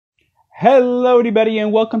Hello, everybody,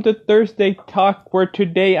 and welcome to Thursday Talk, where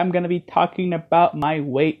today I'm going to be talking about my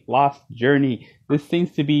weight loss journey. This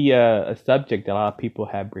seems to be a subject that a lot of people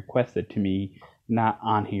have requested to me, not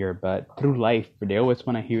on here, but through life. But they always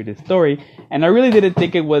want to hear this story, and I really didn't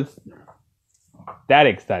think it was that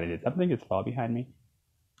exciting. Did something just fall behind me?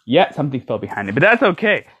 Yeah, something fell behind me, but that's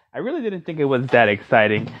okay. I really didn't think it was that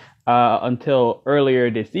exciting until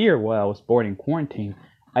earlier this year, while I was bored in quarantine.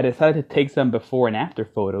 I decided to take some before and after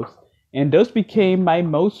photos. And those became my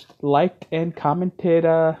most liked and commented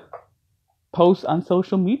posts on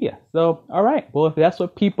social media. So, all right. Well, if that's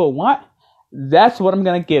what people want, that's what I'm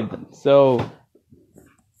going to give them. So,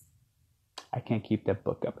 I can't keep that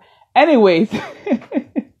book up. Anyways.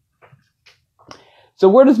 So,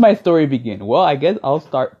 where does my story begin? Well, I guess I'll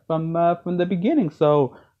start from the beginning.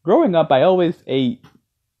 So, growing up, I always ate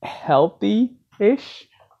healthy-ish,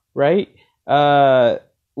 right?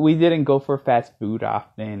 We didn't go for fast food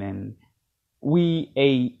often, and we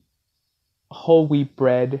ate whole wheat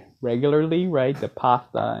bread regularly, right? The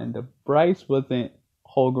pasta and the rice wasn't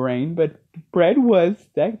whole grain, but bread was.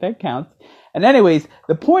 That counts. And anyways,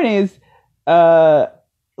 the point is,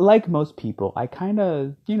 like most people, I kind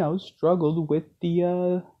of, struggled with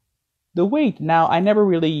the weight. Now, I never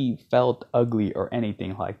really felt ugly or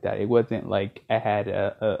anything like that. It wasn't like I had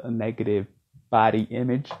a negative body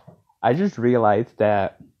image. I just realized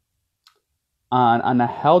that on a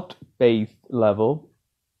health-based level,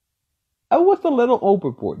 I was a little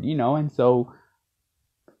overboard, and so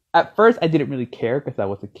at first I didn't really care because I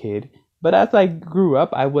was a kid. But as I grew up,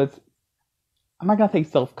 I'm not going to say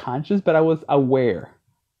self-conscious, but I was aware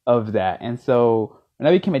of that. And so when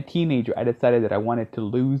I became a teenager, I decided that I wanted to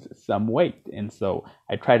lose some weight. And so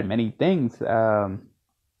I tried many things.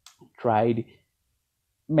 Tried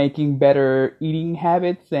making better eating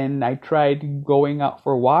habits, and I tried going out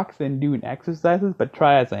for walks and doing exercises, but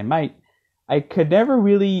try as I might, I could never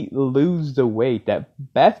really lose the weight. At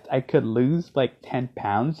best, I could lose like 10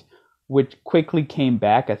 pounds, which quickly came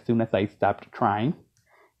back as soon as I stopped trying.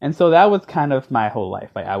 And so that was kind of my whole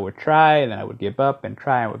life. I would try, and then I would give up, and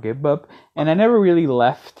try, and would give up, and I never really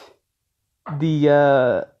left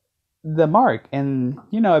the mark. And,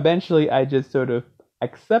 eventually I just sort of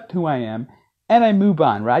accept who I am, and I move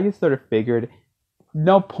on, right? I just sort of figured,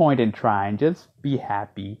 no point in trying, just be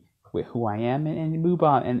happy with who I am and move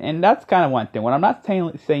on. And that's kind of one thing. When I'm not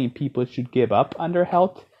saying people should give up on their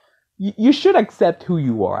health, you should accept who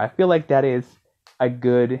you are. I feel like that is a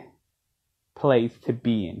good place to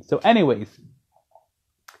be in. So anyways,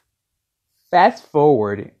 fast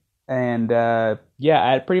forward, and I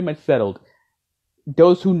had pretty much settled.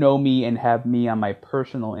 Those who know me and have me on my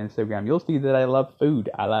personal Instagram, you'll see that I love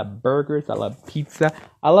food. I love burgers. I love pizza.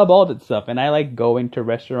 I love all that stuff. And I like going to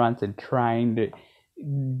restaurants and trying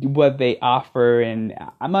what they offer. And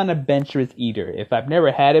I'm an adventurous eater. If I've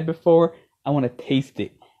never had it before, I want to taste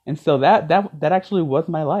it. And so that actually was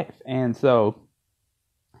my life. And so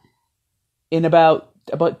in about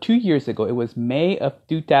 2 years ago, it was May of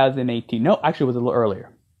 2018. No, actually it was a little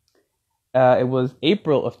earlier. It was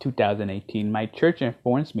April of 2018. My church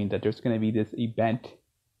informs me that there's going to be this event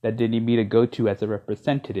that they need me to go to as a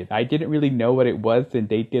representative. I didn't really know what it was, and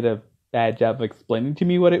they did a bad job of explaining to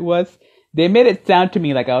me what it was. They made it sound to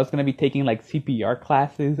me like I was going to be taking like CPR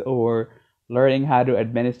classes or learning how to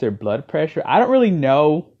administer blood pressure. I don't really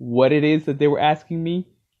know what it is that they were asking me,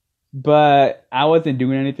 but I wasn't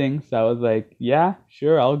doing anything. So I was like, yeah,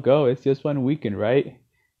 sure, I'll go. It's just one weekend, right?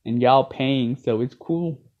 And y'all paying, so it's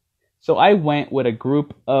cool. So I went with a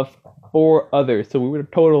group of 4 others. So we were a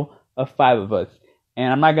total of 5 of us.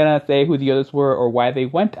 And I'm not going to say who the others were or why they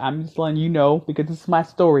went. I'm just letting you know, because this is my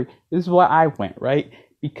story. This is why I went, right?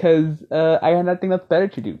 Because I had nothing else better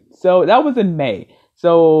to do. So that was in May.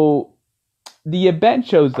 So the event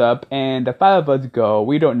shows up, and the 5 of us go.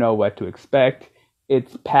 We don't know what to expect.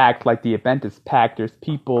 It's packed, like the event is packed. There's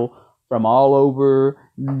people from all over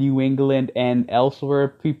New England and elsewhere.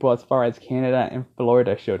 People as far as Canada and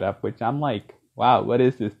Florida showed up, which I'm like, wow, what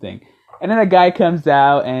is this thing? And then a guy comes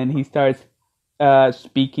out and he starts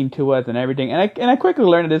speaking to us and everything. And I quickly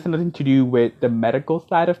learned that this has nothing to do with the medical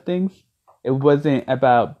side of things. It wasn't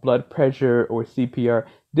about blood pressure or CPR.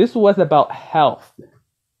 This was about health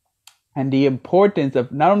and the importance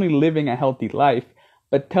of not only living a healthy life,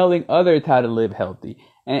 but telling others how to live healthy.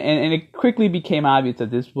 And it quickly became obvious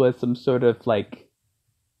that this was some sort of like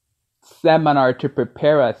seminar to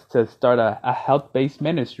prepare us to start a health-based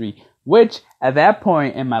ministry, which at that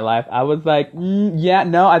point in my life, I was like,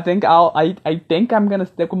 I think I'm going to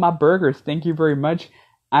stick with my burgers. Thank you very much.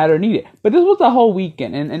 I don't need it. But this was a whole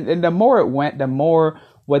weekend. And the more it went, the more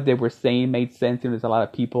what they were saying made sense. And there's a lot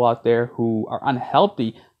of people out there who are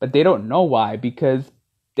unhealthy, but they don't know why because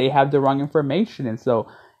they have the wrong information. And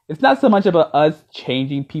so it's not so much about us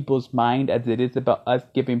changing people's mind as it is about us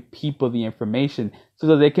giving people the information so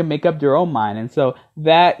that they can make up their own mind. And so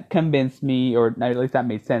that convinced me, or at least that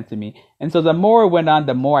made sense to me. And so the more it went on,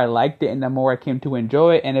 the more I liked it and the more I came to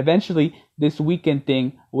enjoy it. And eventually this weekend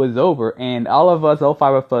thing was over, and all of us, all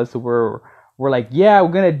five of us, were like, yeah,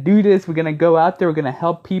 we're going to do this. We're going to go out there. We're going to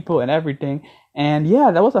help people and everything. And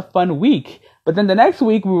yeah, that was a fun week. But then the next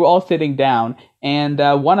week we were all sitting down, and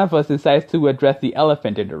one of us decides to address the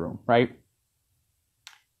elephant in the room, right?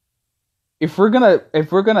 If we're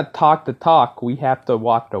gonna talk the talk, we have to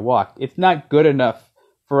walk the walk. It's not good enough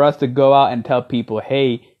for us to go out and tell people,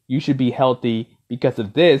 hey, you should be healthy because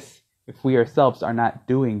of this, if we ourselves are not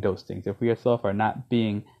doing those things, if we ourselves are not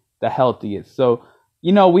being the healthiest. So,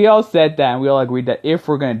 we all said that, and we all agreed that if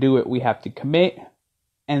we're gonna do it, we have to commit.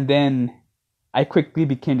 And then I quickly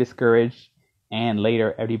became discouraged, and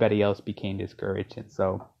later everybody else became discouraged. And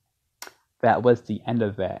so that was the end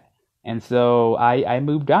of that. And so I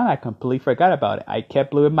moved on. I completely forgot about it. I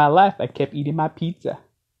kept living my life. I kept eating my pizza,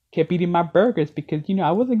 kept eating my burgers because,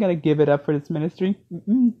 I wasn't going to give it up for this ministry.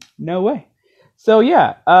 No way. So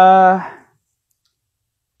yeah, I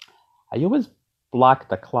always block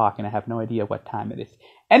the clock and I have no idea what time it is.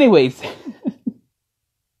 Anyways,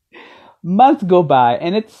 months go by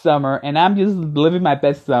and it's summer and I'm just living my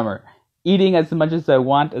best summer. Eating as much as I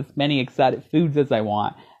want, as many exotic foods as I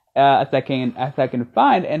want, as I can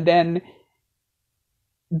find. And then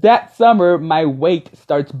that summer, my weight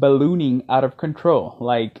starts ballooning out of control.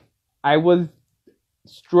 Like, I was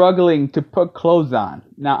struggling to put clothes on.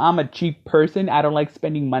 Now, I'm a cheap person. I don't like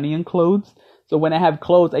spending money on clothes. So when I have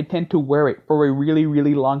clothes, I tend to wear it for a really,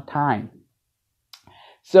 really long time.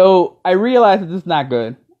 So I realized that this is not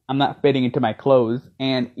good. I'm not fitting into my clothes,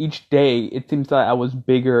 and each day it seems like I was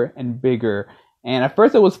bigger and bigger. And at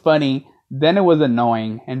first it was funny, then it was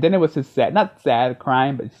annoying, and then it was just sad. Not sad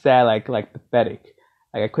crying, but sad like pathetic.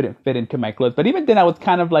 Like I couldn't fit into my clothes. But even then I was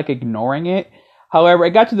kind of like ignoring it. However,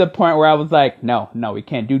 it got to the point where I was like, no, we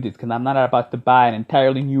can't do this because I'm not about to buy an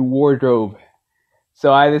entirely new wardrobe.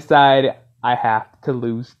 So I decided I have to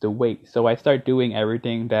lose the weight. So I start doing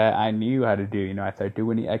everything that I knew how to do. I start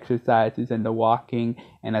doing the exercises and the walking,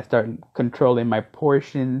 and I start controlling my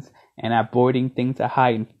portions and avoiding things that are high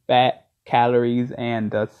in fat, calories,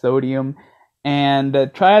 and sodium.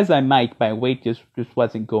 And try as I might, my weight just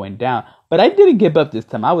wasn't going down. But I didn't give up this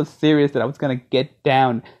time. I was serious that I was going to get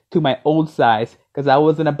down to my old size because I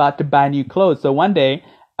wasn't about to buy new clothes. So one day,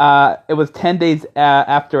 it was 10 days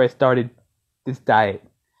after I started this diet.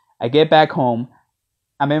 I get back home.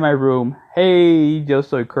 I'm in my room. Hey, Joe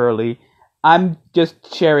Soy Curly. I'm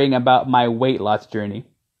just sharing about my weight loss journey.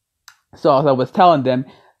 So as I was telling them,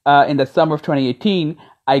 in the summer of 2018,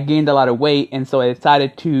 I gained a lot of weight, and so I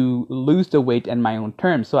decided to lose the weight in my own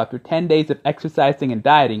terms. So after 10 days of exercising and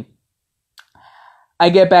dieting, I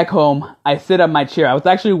get back home. I sit on my chair. I was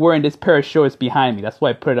actually wearing this pair of shorts behind me. That's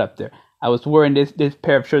why I put it up there. I was wearing this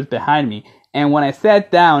pair of shorts behind me. And when I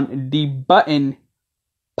sat down, the button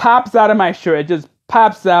pops out of my shirt. It just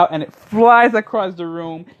pops out and it flies across the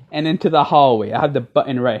room and into the hallway. I have the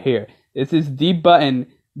button right here. This is the button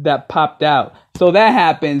that popped out. So that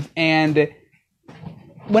happens, and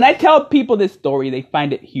when I tell people this story, they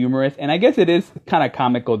find it humorous, and I guess it is kind of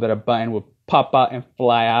comical that a button will pop out and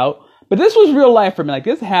fly out. But this was real life for me. Like,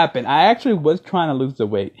 this happened. I actually was trying to lose the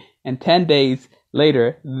weight, and 10 days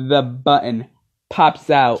later, the button pops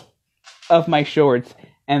out of my shorts.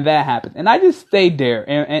 And that happened. And I just stayed there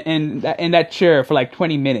in that chair for like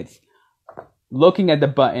 20 minutes, looking at the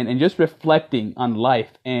button and just reflecting on life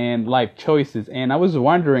and life choices. And I was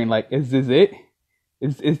wondering, like, is this it?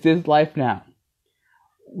 Is this life now?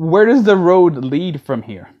 Where does the road lead from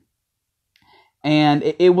here? And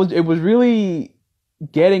it was really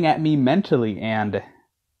getting at me mentally. And,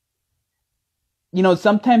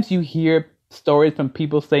 sometimes you hear stories from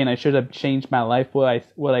people saying I should have changed my life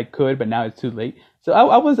what I could, but now it's too late. So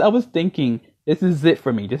I was thinking, this is it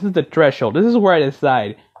for me. This is the threshold. This is where I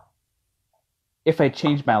decide if I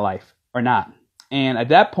change my life or not. And at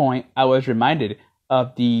that point, I was reminded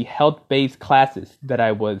of the health-based classes that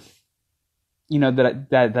I was,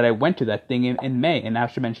 that I went to, that thing in May. And I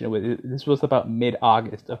should mention this was about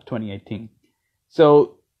mid-August of 2018.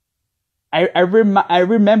 So I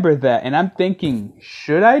remember that, and I'm thinking,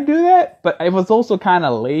 should I do that? But it was also kind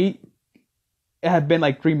of late. It had been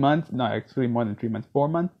like 3 months. No, actually more than 3 months. 4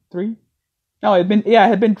 months? 3? No, it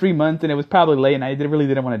had been 3 months, and it was probably late, and I really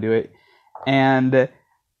didn't want to do it. And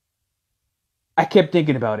I kept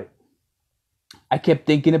thinking about it. I kept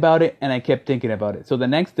thinking about it, and I kept thinking about it. So the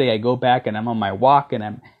next day I go back and I'm on my walk, and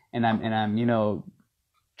I'm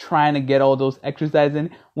trying to get all those exercises in.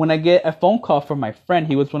 When I get a phone call from my friend,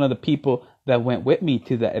 he was one of the people that went with me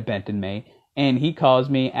to the event in May, and he calls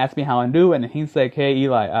me, asks me how I'm doing, and he's like, "Hey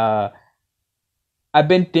Eli, I've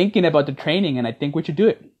been thinking about the training, and I think we should do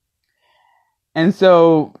it." And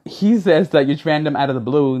so he says that it's random out of the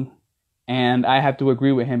blue, and I have to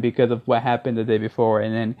agree with him because of what happened the day before.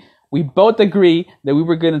 And then we both agree that we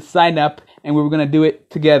were going to sign up and we were going to do it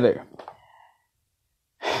together.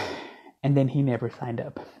 And then he never signed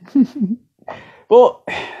up. Well,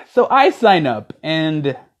 so I sign up,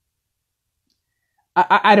 and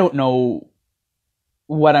I don't know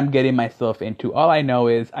what I'm getting myself into. All I know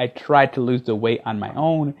is I tried to lose the weight on my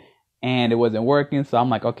own, and it wasn't working. So I'm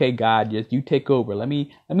like, okay, God, just you take over. Let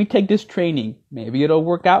me take this training. Maybe it'll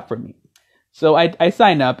work out for me. So I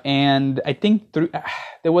sign up, and I think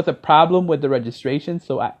there was a problem with the registration.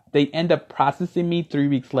 So they end up processing me 3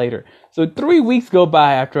 weeks later. So 3 weeks go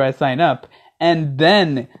by after I sign up, and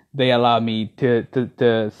then they allow me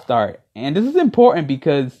to start. And this is important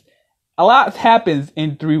because a lot happens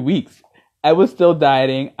in 3 weeks. I was still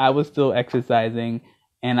dieting, I was still exercising,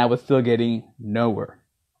 and I was still getting nowhere.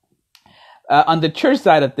 On the church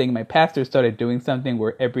side of things, my pastor started doing something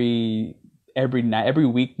where every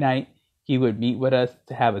weeknight, he would meet with us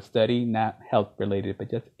to have a study, not health related, but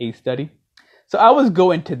just a study. So I was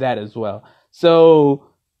going to that as well. So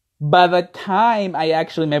by the time I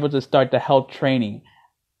actually am able to start the health training,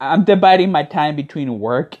 I'm dividing my time between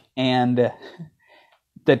work and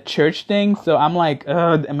the church thing. So I'm like,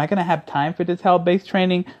 am I going to have time for this health-based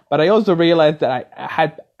training? But I also realized that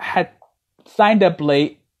I had signed up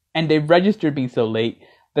late, and they registered me so late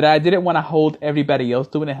that I didn't want to hold everybody else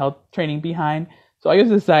doing the health training behind. So I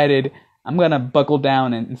just decided I'm going to buckle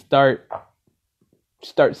down and start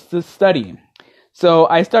studying. So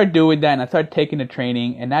I started doing that, and I started taking the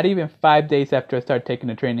training. And not even 5 days after I started taking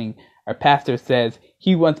the training, our pastor says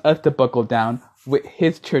he wants us to buckle down with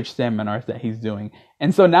his church seminars that he's doing.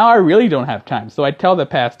 And so now I really don't have time. So I tell the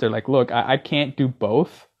pastor, like, look, I can't do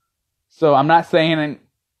both. So I'm not saying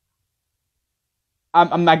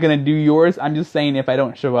I'm not going to do yours. I'm just saying if I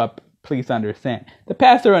don't show up, please understand. The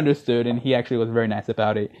pastor understood, and he actually was very nice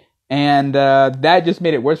about it. And that just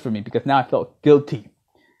made it worse for me because now I felt guilty.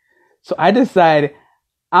 So I decided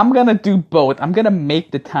I'm going to do both. I'm going to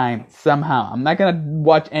make the time somehow. I'm not going to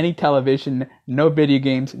watch any television, no video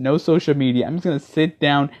games, no social media. I'm just going to sit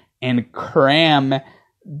down and cram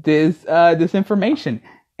this information.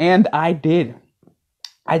 And I did.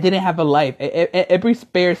 I didn't have a life. Every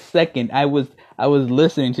spare second, I was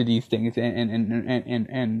listening to these things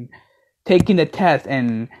and taking the test.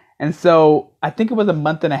 And so I think it was a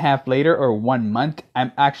month and a half later, or 1 month,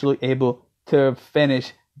 I'm actually able to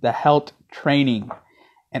finish the health training.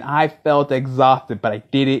 And I felt exhausted, but I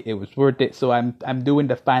did it. It was worth it. So I'm doing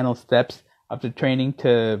the final steps of the training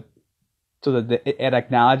so that it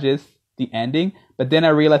acknowledges the ending. But then I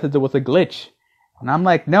realized that there was a glitch. And I'm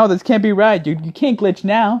like, no, this can't be right. You can't glitch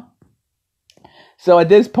now. So at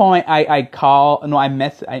this point, I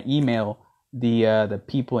email the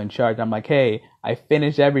people in charge. I'm like, hey, I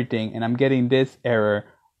finished everything, and I'm getting this error.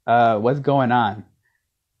 What's going on?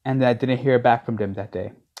 And I didn't hear back from them that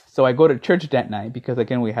day. So I go to church that night because,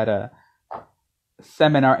 again, we had a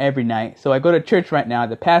seminar every night. So I go to church right now.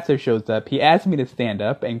 The pastor shows up. He asked me to stand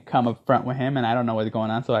up and come up front with him, and I don't know what's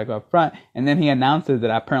going on. So I go up front, and then he announces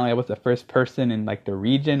that apparently I was the first person in like the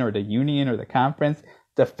region or the union or the conference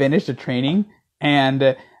to finish the training,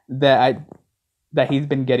 and that he's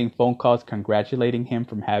been getting phone calls congratulating him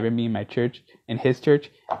from having me in my church, in his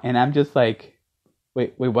church. And I'm just like,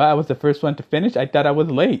 wait, what? I was the first one to finish? I thought I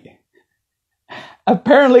was late.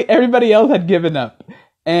 Apparently everybody else had given up.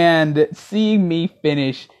 And seeing me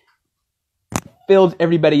finish filled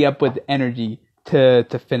everybody up with energy to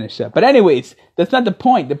finish up. But anyways, that's not the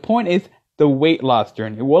point. The point is the weight loss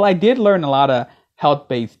journey. Well, I did learn a lot of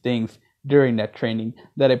health-based things during that training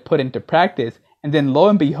that I put into practice. And then lo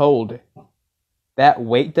and behold, that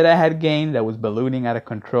weight that I had gained that was ballooning out of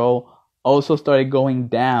control also started going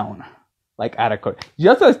down, like out of control.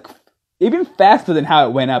 Just as even faster than how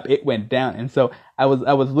it went up, it went down. And so I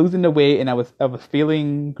was losing the weight, and I was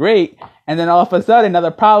feeling great. And then all of a sudden,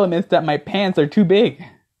 another problem is that my pants are too big.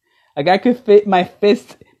 Like I could fit my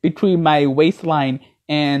fist between my waistline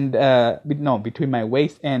and between my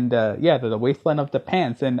waist and the waistline of the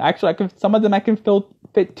pants. And actually, some of them I can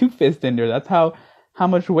fit 2 fists in there. That's how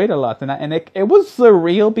much weight I lost. And it was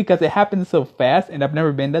surreal because it happened so fast, and I've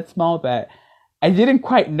never been that small that I didn't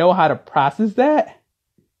quite know how to process that.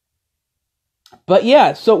 But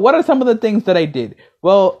yeah, so what are some of the things that I did?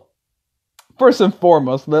 Well, first and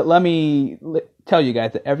foremost, let me tell you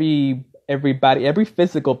guys that every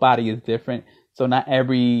physical body is different. So not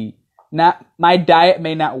my diet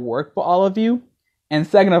may not work for all of you. And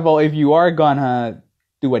second of all, if you are gonna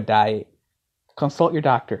do a diet, consult your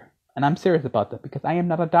doctor. And I'm serious about that because I am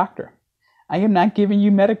not a doctor. I am not giving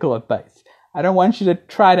you medical advice. I don't want you to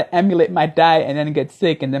try to emulate my diet and then get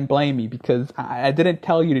sick and then blame me because I didn't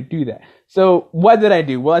tell you to do that. So what did I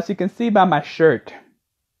do? Well, as you can see by my shirt,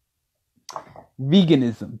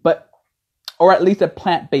 veganism, or at least a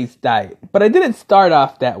plant-based diet. But I didn't start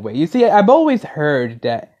off that way. You see, I've always heard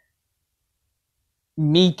that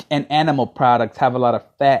meat and animal products have a lot of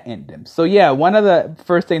fat in them. So yeah, one of the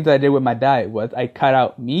first things I did with my diet was I cut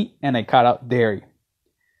out meat and I cut out dairy.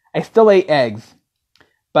 I still ate eggs,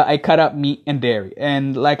 but I cut out meat and dairy.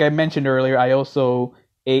 And like I mentioned earlier, I also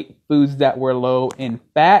ate foods that were low in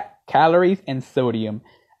fat, calories, and sodium.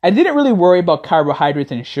 I didn't really worry about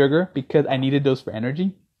carbohydrates and sugar because I needed those for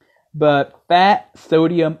energy. But fat,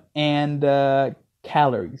 sodium, and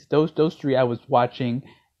calories, those three I was watching,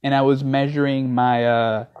 and I was measuring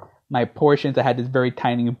my my portions. I had this very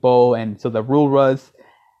tiny bowl, and so the rule was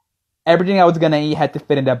everything I was gonna eat had to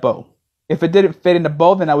fit in that bowl. If it didn't fit in the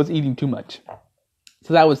bowl, then I was eating too much.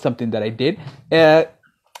 So that was something that I did.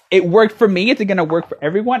 It worked for me. Is it gonna work for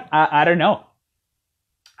everyone? I don't know.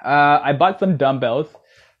 I bought some dumbbells.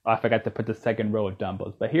 Oh, I forgot to put the second row of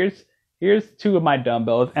dumbbells. But here's two of my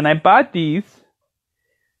dumbbells, and I bought these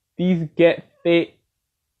Get Fit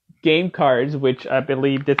game cards, which I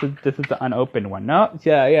believe this is the unopened one. No,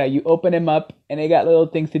 yeah, you open them up, and they got little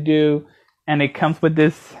things to do, and it comes with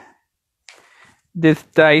this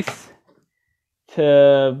dice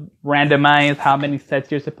to randomize how many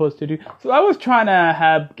sets you're supposed to do. So I was trying to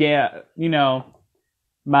have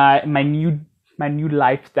my new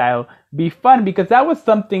lifestyle be fun because that was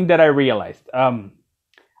something that I realized.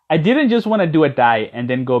 I didn't just want to do a diet and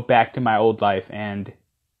then go back to my old life and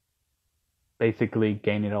basically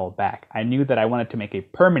gain it all back. I knew that I wanted to make a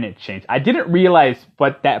permanent change. I didn't realize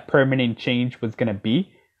what that permanent change was going to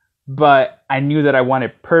be, but I knew that I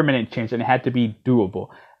wanted permanent change and it had to be doable.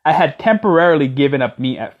 I had temporarily given up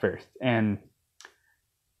meat at first, and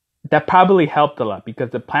that probably helped a lot because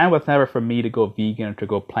the plan was never for me to go vegan or to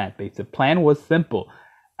go plant-based. The plan was simple.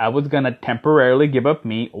 I was going to temporarily give up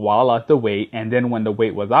meat while I lost the weight, and then when the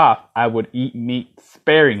weight was off, I would eat meat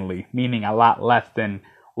sparingly, meaning a lot less than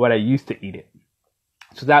what I used to eat it.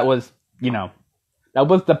 So that was, that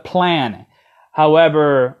was the plan.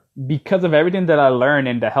 However, because of everything that I learned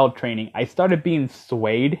in the health training, I started being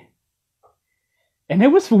swayed. And it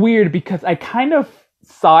was weird because I kind of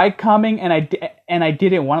saw it coming and I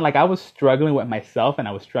didn't want it. I was struggling with myself and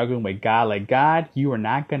I was struggling with God. God, you are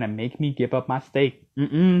not going to make me give up my steak.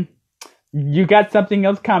 You got something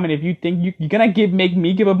else coming. If you think you're going to make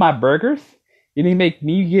me give up my burgers, you didn't make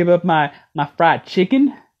me give up my fried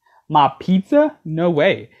chicken, my pizza? No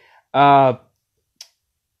way. But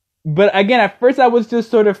again, at first I was just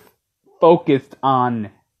sort of focused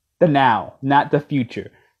on the now, not the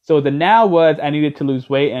future. So the now was I needed to lose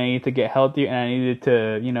weight and I needed to get healthier and I needed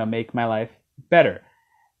to, make my life better.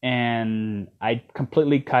 And I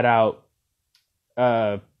completely cut out,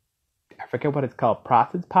 I forget what it's called,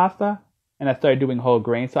 processed pasta. And I started doing whole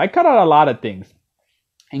grain. So I cut out a lot of things,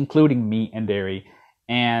 including meat and dairy.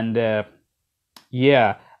 And I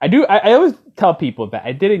always tell people that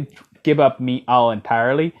I didn't give up meat all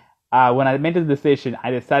entirely. When I made the decision, I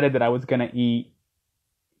decided that I was going to eat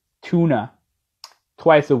tuna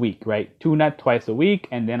twice a week, right? Tuna twice a week.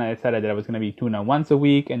 And then I decided that I was going to be tuna once a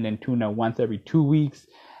week and then tuna once every 2 weeks.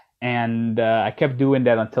 And I kept doing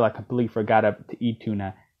that until I completely forgot to eat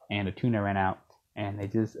tuna and the tuna ran out. And I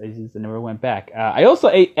just never went back. I also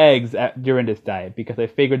ate eggs during this diet because I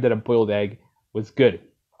figured that a boiled egg was good.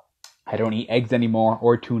 I don't eat eggs anymore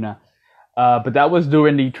or tuna. But that was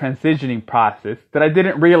during the transitioning process that I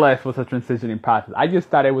didn't realize was a transitioning process. I just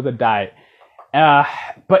thought it was a diet.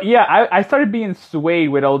 But yeah, I started being swayed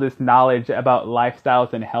with all this knowledge about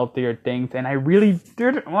lifestyles and healthier things, and I really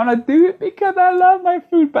didn't want to do it because I love my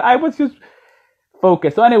food, but I was just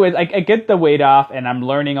focused. So anyways, I get the weight off, and I'm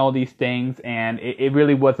learning all these things, and it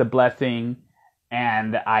really was a blessing,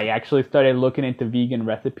 and I actually started looking into vegan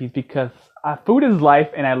recipes because food is life,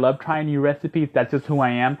 and I love trying new recipes. That's just who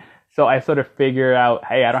I am. So I sort of figured out,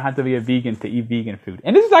 hey, I don't have to be a vegan to eat vegan food.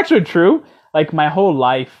 And this is actually true. Like my whole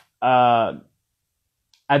life,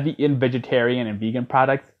 I've eaten vegetarian and vegan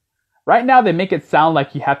products. Right now, they make it sound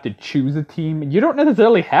like you have to choose a team. You don't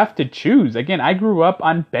necessarily have to choose. Again, I grew up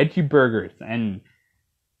on veggie burgers, and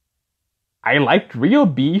I liked real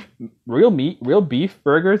meat, real beef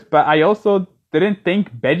burgers, but I also didn't think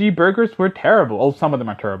veggie burgers were terrible. Oh, some of them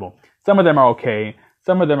are terrible. Some of them are okay.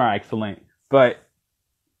 Some of them are excellent. But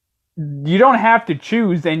you don't have to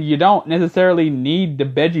choose, and you don't necessarily need the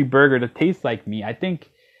veggie burger to taste like me. I think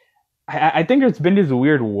there's been this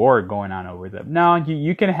weird war going on over them. No,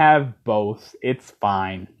 you can have both. It's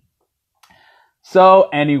fine. So,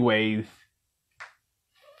 anyways,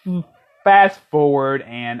 fast forward,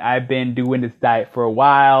 and I've been doing this diet for a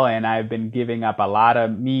while, and I've been giving up a lot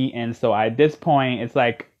of meat, and so at this point, it's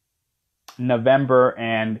like November,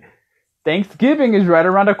 and Thanksgiving is right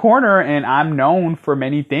around the corner, and I'm known for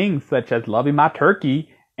many things, such as loving my turkey,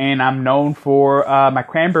 and I'm known for my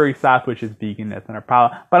cranberry sauce, which is vegan, that's not a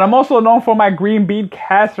problem, but I'm also known for my green bean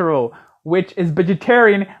casserole, which is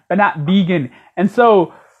vegetarian, but not vegan, and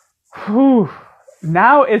so,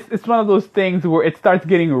 now it's one of those things where it starts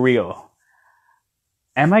getting real.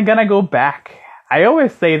 Am I gonna go back? I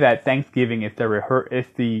always say that Thanksgiving is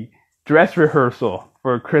the dress rehearsal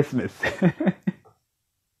for Christmas.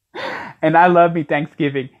 And I love me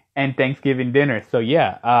Thanksgiving and Thanksgiving dinner. So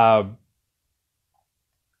yeah,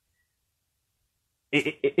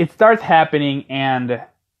 it starts happening, and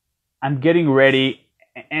I'm getting ready.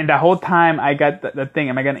 And the whole time I got the thing,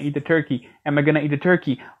 am I going to eat the turkey? Am I going to eat the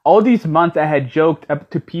turkey? All these months I had joked up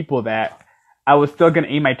to people that I was still going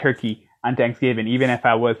to eat my turkey on Thanksgiving, even if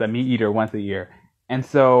I was a meat eater once a year. And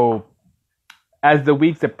so as the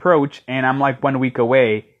weeks approach and I'm like 1 week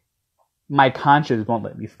away, my conscience won't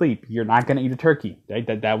let me sleep. You're not going to eat a turkey. Right?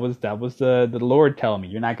 That was the Lord telling me,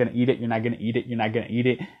 you're not going to eat it. You're not going to eat it. You're not going to eat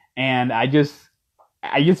it. And I just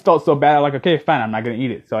felt so bad. I'm like, okay, fine. I'm not going to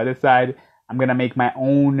eat it. So I decided I'm going to make my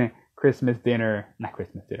own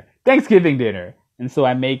Thanksgiving dinner. And so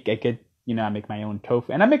I make my own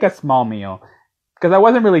tofu, and I make a small meal because I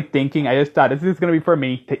wasn't really thinking. I just thought this is going to be for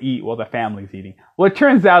me to eat while the family's eating. Well, it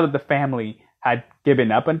turns out that the family had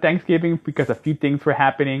given up on Thanksgiving because a few things were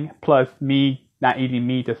happening, plus me not eating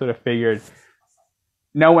meat. I sort of figured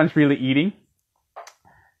no one's really eating.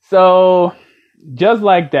 So just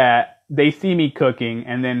like that, they see me cooking,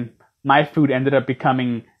 and then my food ended up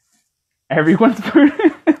becoming everyone's food.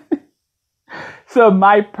 So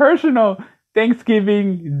my personal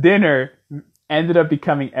Thanksgiving dinner ended up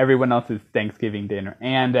becoming everyone else's Thanksgiving dinner.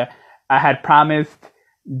 And I had promised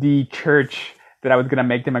the church that I was going to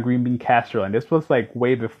make them a green bean casserole. And this was like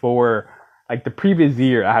way before, like the previous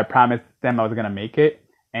year, I had promised them I was going to make it.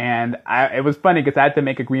 And it was funny because I had to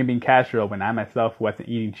make a green bean casserole when I myself wasn't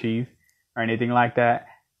eating cheese or anything like that.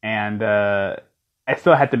 And I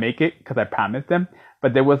still had to make it because I promised them.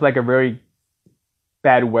 But there was like a very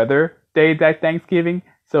bad weather day that Thanksgiving,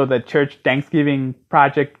 so the church Thanksgiving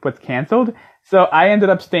project was canceled. So I ended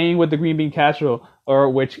up staying with the green bean casserole,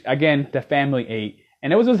 which again the family ate,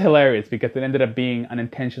 and it was just hilarious because it ended up being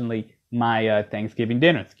unintentionally my Thanksgiving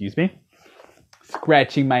dinner. Excuse me,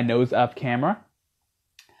 scratching my nose off camera.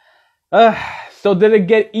 So did it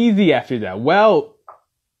get easy after that? Well,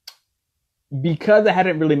 because I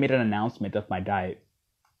hadn't really made an announcement of my diet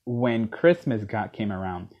when Christmas came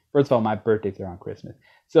around. First of all, my birthday's around Christmas.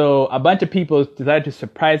 So a bunch of people decided to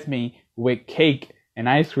surprise me with cake and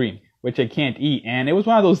ice cream, which I can't eat. And it was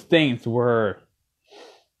one of those things where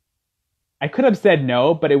I could have said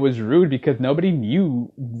no, but it was rude because nobody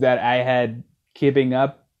knew that I had given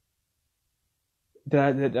up,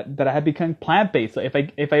 that I had become plant-based. So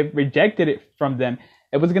if I rejected it from them,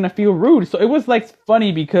 it was going to feel rude. So it was like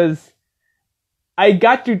funny because I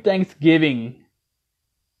got through Thanksgiving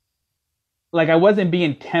like I wasn't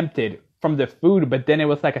being tempted from the food, but then it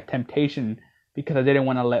was like a temptation because I didn't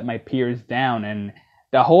want to let my peers down. And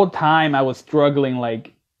the whole time I was struggling,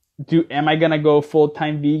 like, am I going to go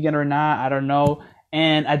full-time vegan or not? I don't know.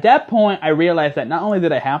 And at that point, I realized that not only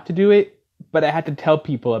did I have to do it, but I had to tell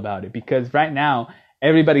people about it because right now,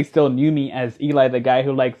 everybody still knew me as Eli, the guy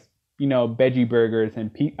who likes, veggie burgers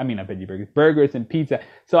and burgers and pizza.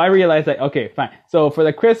 So I realized that, okay, fine. So for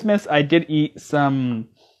the Christmas, I did eat some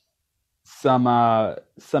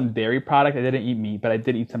dairy product. I didn't eat meat, but I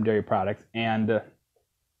did eat some dairy products. And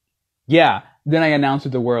then I announced to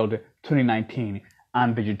the world 2019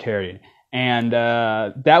 I'm vegetarian. And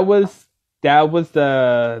that was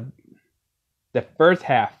the first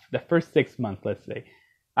half, the first 6 months, let's say.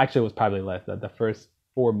 Actually, it was probably less, the first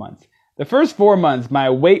 4 months. The first 4 months, my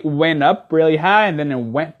weight went up really high and then it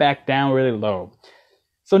went back down really low.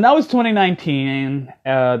 So now it's 2019,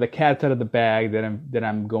 the cat's out of the bag that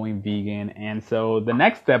I'm going vegan, and so the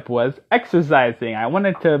next step was exercising. I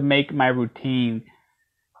wanted to make my routine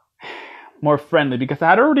more friendly because I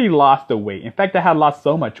had already lost the weight. In fact, I had lost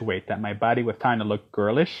so much weight that my body was starting to look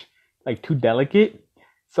girlish, like too delicate.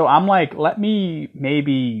 So I'm like, let me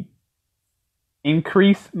maybe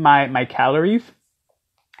increase my calories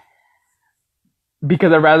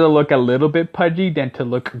because I'd rather look a little bit pudgy than to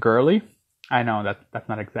look girly. I know that's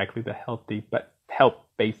not exactly the healthy, but health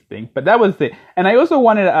based thing. But that was it. And I also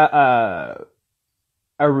wanted a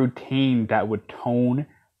routine that would tone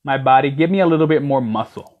my body, give me a little bit more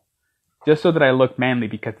muscle, just so that I look manly.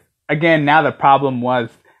 Because again, now the problem was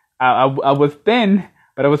I was thin,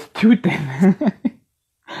 but I was too thin.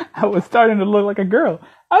 I was starting to look like a girl.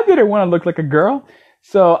 I didn't want to look like a girl.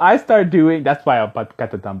 So I started doing, that's why I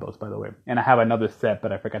got the dumbbells, by the way. And I have another set,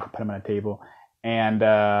 but I forgot to put them on a table. And,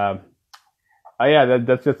 oh yeah,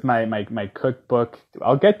 that's just my cookbook.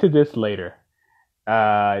 I'll get to this later.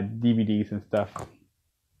 DVDs and stuff.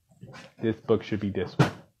 This book should be this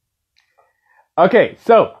one. Okay,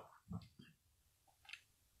 so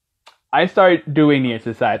I started doing the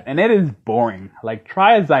exercise, and it is boring. Like,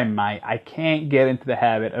 try as I might, I can't get into the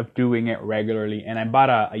habit of doing it regularly. And I bought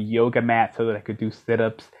a yoga mat so that I could do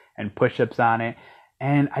sit-ups and push-ups on it.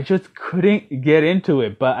 And I just couldn't get into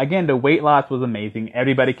it. But again, the weight loss was amazing.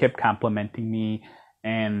 Everybody kept complimenting me.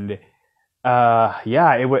 And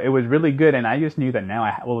yeah, it was really good. And I just knew that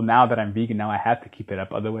now that I'm vegan, now I have to keep it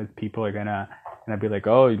up. Otherwise, people are gonna be like,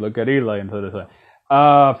 oh, you look at Eli and so.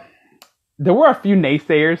 There were a few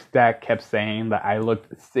naysayers that kept saying that I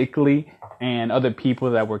looked sickly, and other people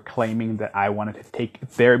that were claiming that I wanted to take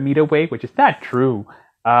their meat away, which is not true.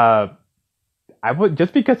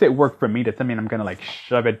 Just because it worked for me doesn't mean I'm gonna like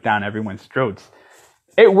shove it down everyone's throats.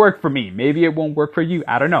 It worked for me. Maybe it won't work for you.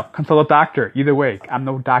 I don't know. Consult a doctor. Either way, I'm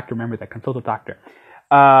no doctor. Remember that. Consult a doctor.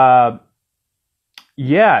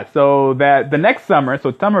 Yeah. So that the next summer,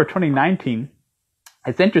 so summer of 2019,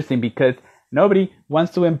 it's interesting because nobody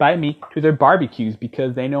wants to invite me to their barbecues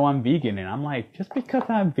because they know I'm vegan. And I'm like, just because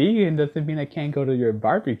I'm vegan doesn't mean I can't go to your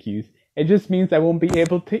barbecues. It just means I won't be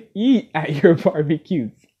able to eat at your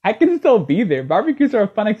barbecues. I can still be there. Barbecues are a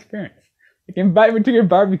fun experience. You can invite me to your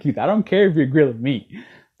barbecues. I don't care if you're grilling meat.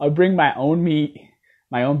 I'll bring my own meat,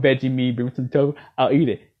 my own veggie meat, bring some tofu. I'll eat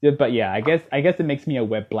it. But yeah, I guess it makes me a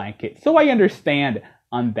wet blanket. So I understand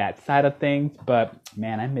on that side of things. But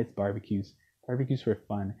man, I miss barbecues. Barbecues were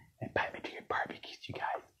fun. Invite me to your barbecues, you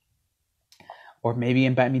guys. Or maybe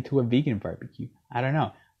invite me to a vegan barbecue. I don't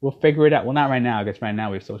know. We'll figure it out. Well, not right now, because right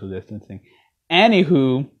now we have social distancing.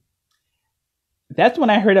 Anywho, that's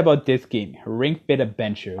when I heard about this game, Ring Fit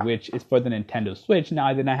Adventure, which is for the Nintendo Switch. Now,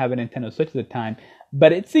 I did not have a Nintendo Switch at the time,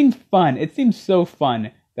 but it seemed fun. It seemed so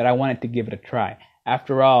fun that I wanted to give it a try.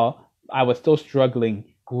 After all, I was still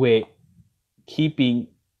struggling with keeping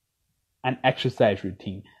an exercise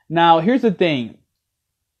routine. Now, here's the thing.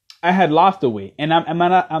 I had lost the weight, and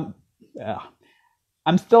I'm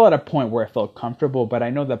still at a point where I felt comfortable, but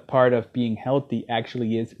I know that part of being healthy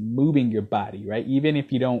actually is moving your body, right? Even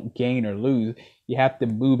if you don't gain or lose, you have to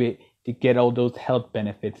move it to get all those health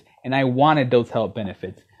benefits, and I wanted those health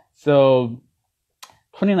benefits. So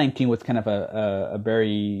 2019 was kind of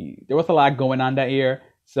there was a lot going on that year.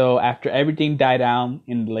 So after everything died down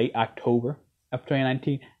in late October of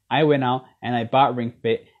 2019, I went out and I bought Ring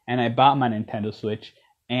Fit and I bought my Nintendo Switch.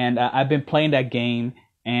 And I've been playing that game,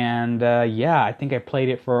 and yeah, I think I played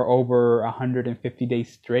it for over 150 days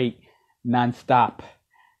straight, nonstop,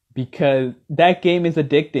 because that game is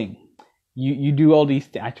addicting. You do all these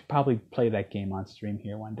things. I should probably play that game on stream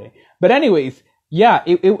here one day. But anyways, yeah,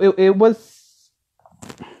 it was.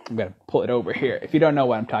 I'm gonna pull it over here. If you don't know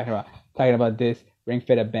what I'm talking about this Ring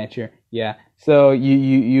Fit Adventure. Yeah, so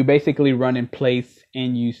you basically run in place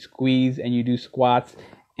and you squeeze and you do squats.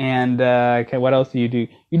 And okay, what else do? You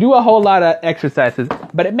do a whole lot of exercises,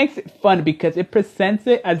 but it makes it fun because it presents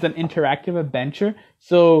it as an interactive adventure.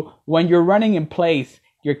 So when you're running in place,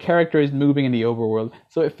 your character is moving in the overworld,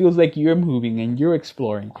 so it feels like you're moving and you're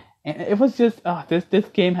exploring. And it was just, this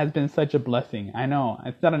game has been such a blessing. I know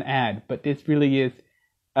it's not an ad, but this really is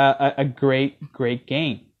a great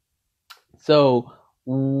game. So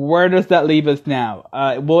where does that leave us now?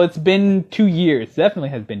 Well, it's been 2 years. Definitely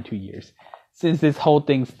has been 2 years. Since this whole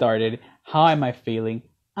thing started. How am I feeling?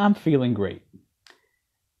 I'm feeling great.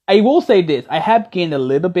 I will say this. I have gained a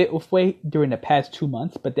little bit of weight during the past 2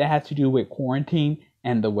 months, but that has to do with quarantine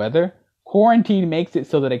and the weather. Quarantine makes it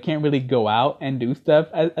so that I can't really go out and do stuff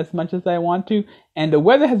as much as I want to. And the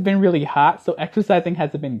weather has been really hot, so exercising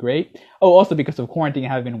hasn't been great. Oh, also because of quarantine,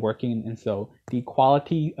 I have been working, and so the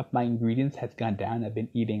quality of my ingredients has gone down. I've been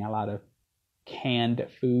eating a lot of canned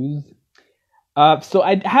foods. So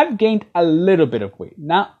I have gained a little bit of weight.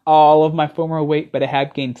 Not all of my former weight, but I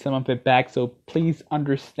have gained some of it back. So please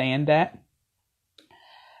understand that.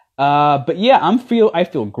 But yeah, I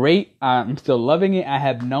feel great. I'm still loving it. I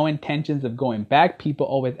have no intentions of going back. People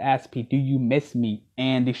always ask me, do you miss meat?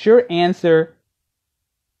 And the short answer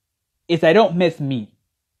is I don't miss meat,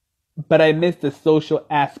 but I miss the social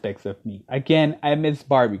aspects of meat. Again, I miss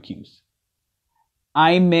barbecues.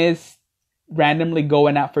 I miss randomly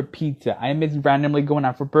going out for pizza. I miss randomly going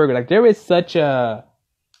out for burger. Like, there is such a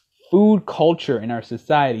food culture in our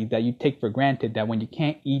society that you take for granted, that when you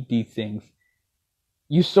can't eat these things,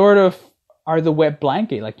 you sort of are the wet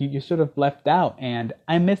blanket. Like, you're sort of left out. And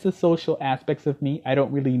I miss the social aspects of meat. I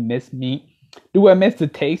don't really miss meat. Do I miss the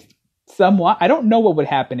taste? Somewhat. I don't know what would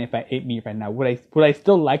happen if I ate meat right now. Would I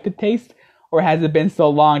still like the taste, or has it been so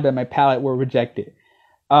long that my palate will reject it?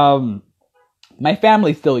 My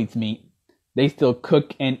family still eats meat. They still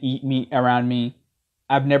cook and eat meat around me.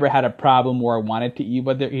 I've never had a problem where I wanted to eat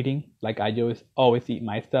what they're eating. Like, I just always eat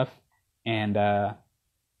my stuff. And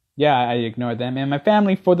yeah, I ignore them. And my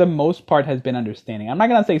family, for the most part, has been understanding. I'm not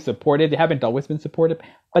going to say supportive. They haven't always been supportive,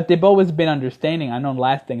 but they've always been understanding. I know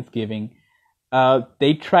last Thanksgiving,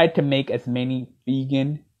 they tried to make as many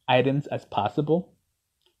vegan items as possible.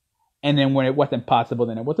 And then when it wasn't possible,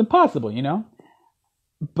 then it wasn't possible, you know?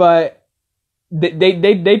 But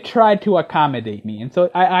they tried to accommodate me. And so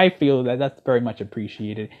I feel that that's very much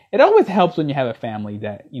appreciated. It always helps when you have a family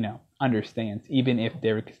that, you know, understands, even if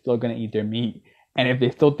they're still going to eat their meat. And if they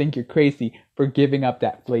still think you're crazy for giving up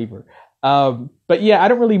that flavor. But yeah, I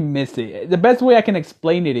don't really miss it. The best way I can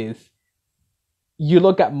explain it is, you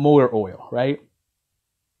look at motor oil, right?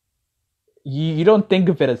 You don't think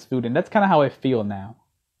of it as food. And that's kind of how I feel now.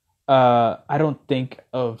 I don't think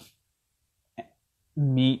of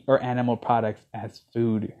meat or animal products as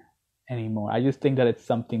food anymore. I just think that it's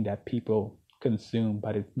something that people consume,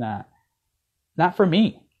 but it's not for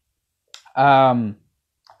me.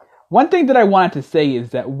 One thing that I wanted to say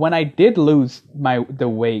is that when I did lose the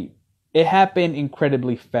weight, it happened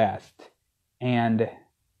incredibly fast. And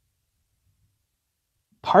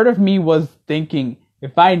part of me was thinking,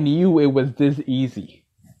 if I knew it was this easy,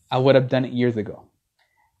 I would have done it years ago.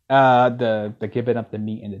 The giving up the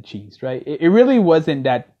meat and the cheese, right? It really wasn't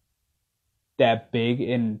that big.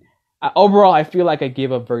 And overall, I feel like I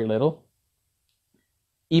gave up very little,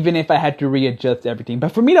 even if I had to readjust everything.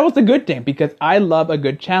 But for me, that was a good thing, because I love a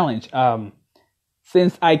good challenge.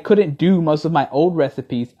 Since I couldn't do most of my old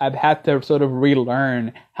recipes, I've had to sort of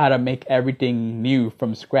relearn how to make everything new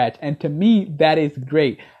from scratch. And to me, that is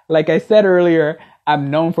great. Like I said earlier,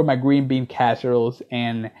 I'm known for my green bean casseroles.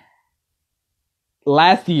 And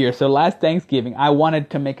last Thanksgiving, I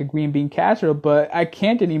wanted to make a green bean casserole, but I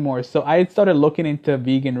can't anymore. So I started looking into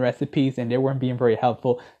vegan recipes, and they weren't being very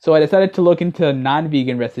helpful. So I decided to look into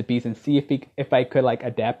non-vegan recipes and see if I could like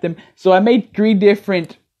adapt them. So I made 3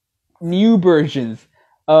 different new versions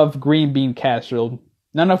of green bean casserole,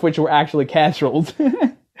 none of which were actually casseroles,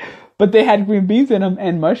 but they had green beans in them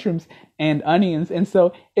and mushrooms and onions. And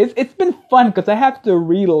so it's been fun, because I have to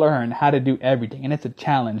relearn how to do everything, and it's a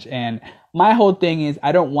challenge. And my whole thing is,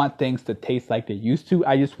 I don't want things to taste like they used to.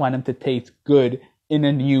 I just want them to taste good in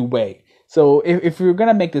a new way. So if you're going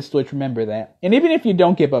to make the switch, remember that. And even if you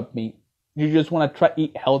don't give up meat, you just want to try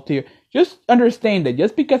eat healthier, just understand that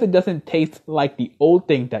just because it doesn't taste like the old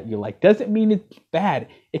thing that you like, doesn't mean it's bad.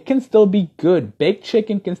 It can still be good. Baked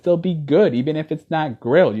chicken can still be good, even if it's not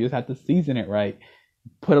grilled. You just have to season it right.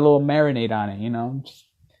 Put a little marinade on it, you know, just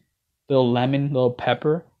a little lemon, a little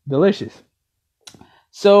pepper, delicious.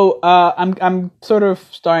 So I'm sort of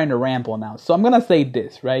starting to ramble now. So I'm gonna say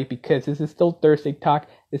this, right? Because this is still Thursday Talk.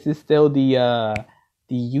 This is still the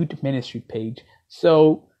youth ministry page.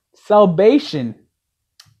 So salvation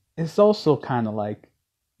is also kind of like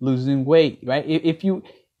losing weight, right? If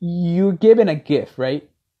you're given a gift, right,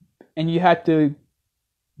 and you have to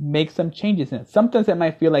make some changes in it. Sometimes it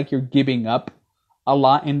might feel like you're giving up a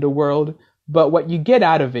lot in the world, but what you get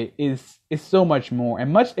out of it is so much more.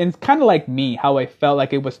 And it's kind of like me, how I felt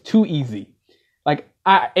like it was too easy. Like,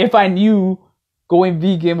 if I knew going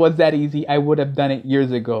vegan was that easy, I would have done it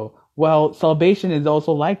years ago. Well, salvation is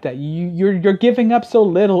also like that. You're giving up so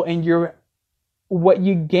little, and what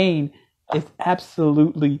you gain is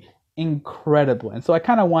absolutely incredible. And so I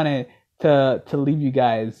kind of wanted to leave you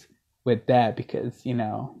guys with that, because, you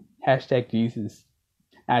know, #Jesus.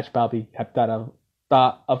 I should probably have thought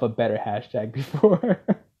of a better hashtag before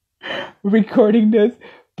recording this.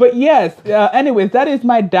 But yes, anyways, that is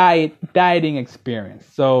my dieting experience.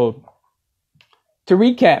 So to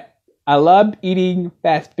recap, I love eating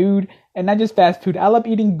fast food, and not just fast food. I love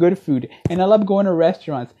eating good food, and I love going to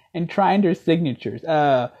restaurants and trying their signatures.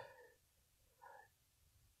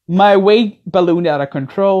 My weight ballooned out of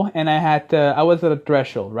control, and I was at a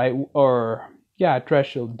threshold, right?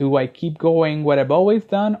 Threshold. Do I keep going what I've always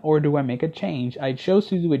done, or do I make a change? I chose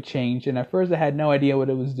to do a change, and at first I had no idea what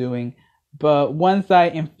I was doing. But once I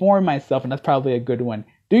informed myself, and that's probably a good one,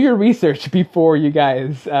 do your research before you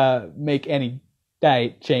guys make any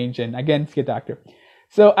diet change. And again, see a doctor.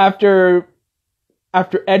 So after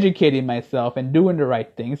after educating myself and doing the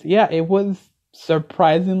right things, yeah, it was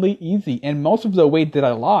surprisingly easy. And most of the weight that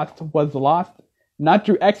I lost was lost not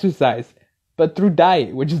through exercise, but through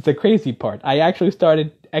diet, which is the crazy part. I actually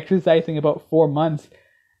started exercising about 4 months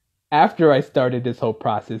after I started this whole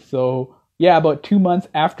process. So yeah, about 2 months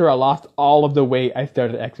after I lost all of the weight, I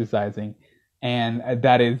started exercising. And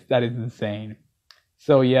that is insane.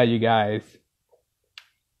 So yeah, you guys,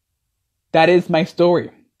 that is my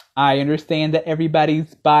story. I understand that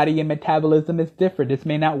everybody's body and metabolism is different. This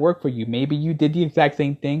may not work for you. Maybe you did the exact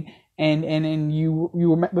same thing and you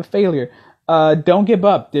were met with failure. Don't give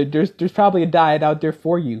up. There's probably a diet out there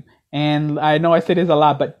for you. And I know I say this a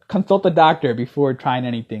lot, but consult a doctor before trying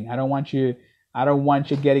anything. I don't want you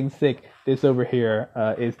getting sick. This over here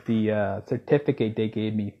is the certificate they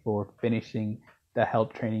gave me for finishing the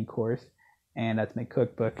health training course, and that's my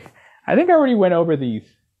cookbook. I think I already went over these.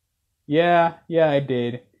 Yeah, I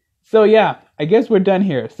did. So yeah, I guess we're done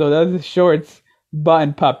here. So those are the shorts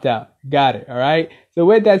button popped out. Got it, all right? So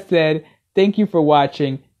with that said, thank you for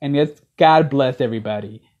watching, and yes, God bless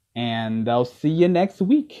everybody. And I'll see you next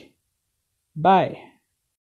week. Bye.